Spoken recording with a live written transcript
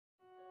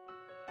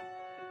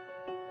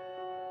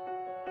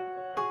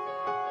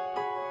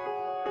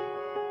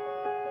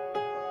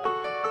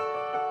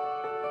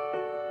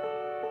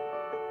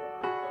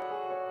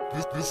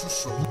This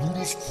is a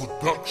Noodles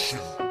production.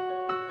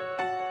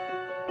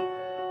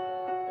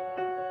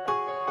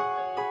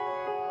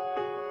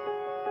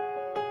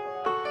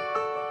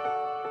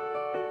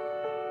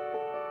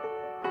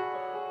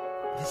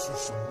 This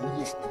is a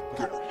Noodles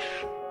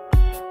production.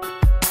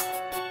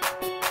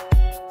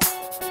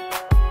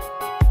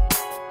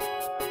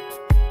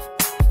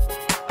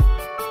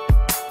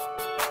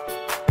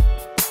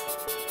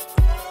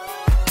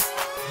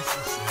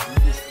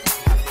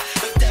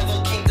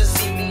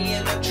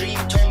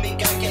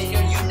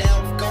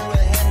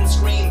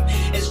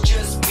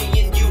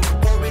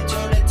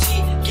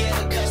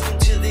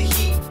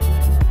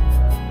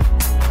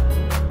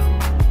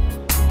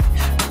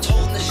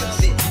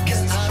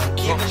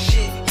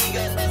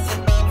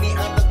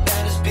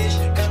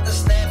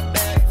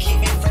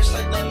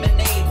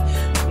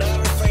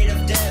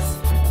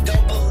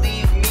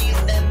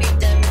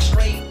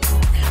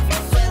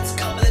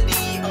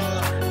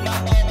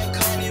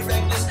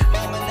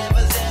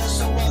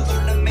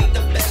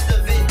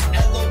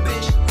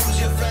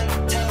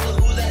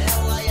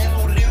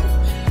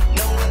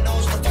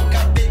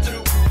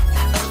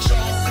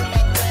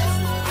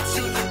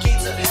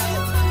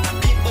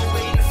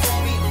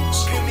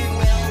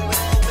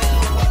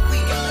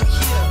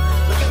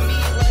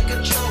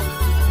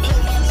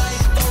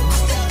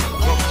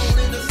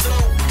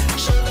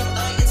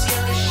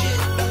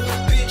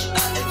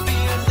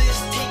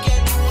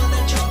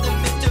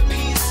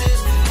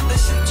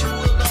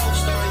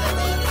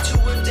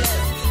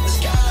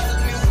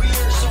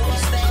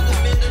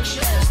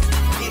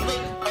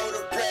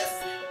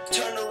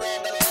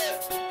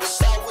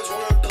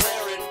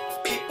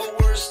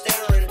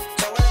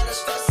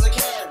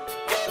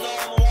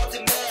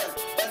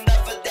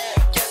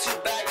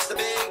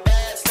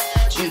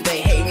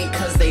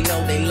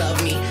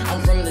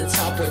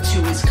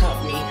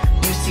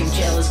 You seem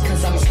jealous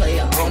cause I'm a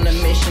player on a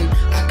mission.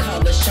 I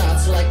call the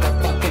shots like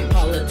a fucking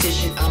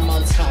politician. I'm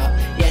on top,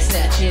 yeah,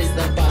 Snatch is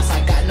the boss.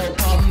 I got no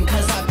problem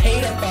cause I pay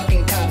the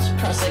fucking cops.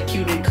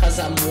 Prosecuted cause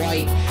I'm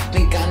white.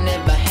 Think I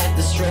never had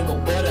to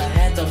struggle but I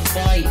had to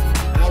fight.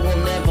 I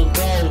will never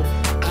go,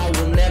 I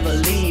will never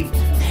leave.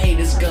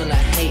 Haters gonna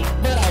hate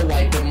but I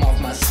wipe them off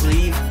my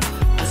sleeve.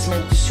 I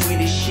smoke the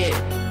sweetest shit,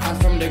 I'm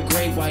from the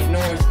great white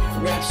north.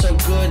 Rap so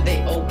good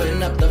they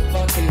open up the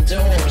fucking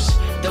doors.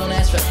 Don't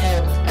ask for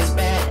help, as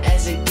bad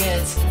as it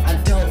gets. I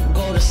don't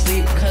go to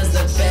sleep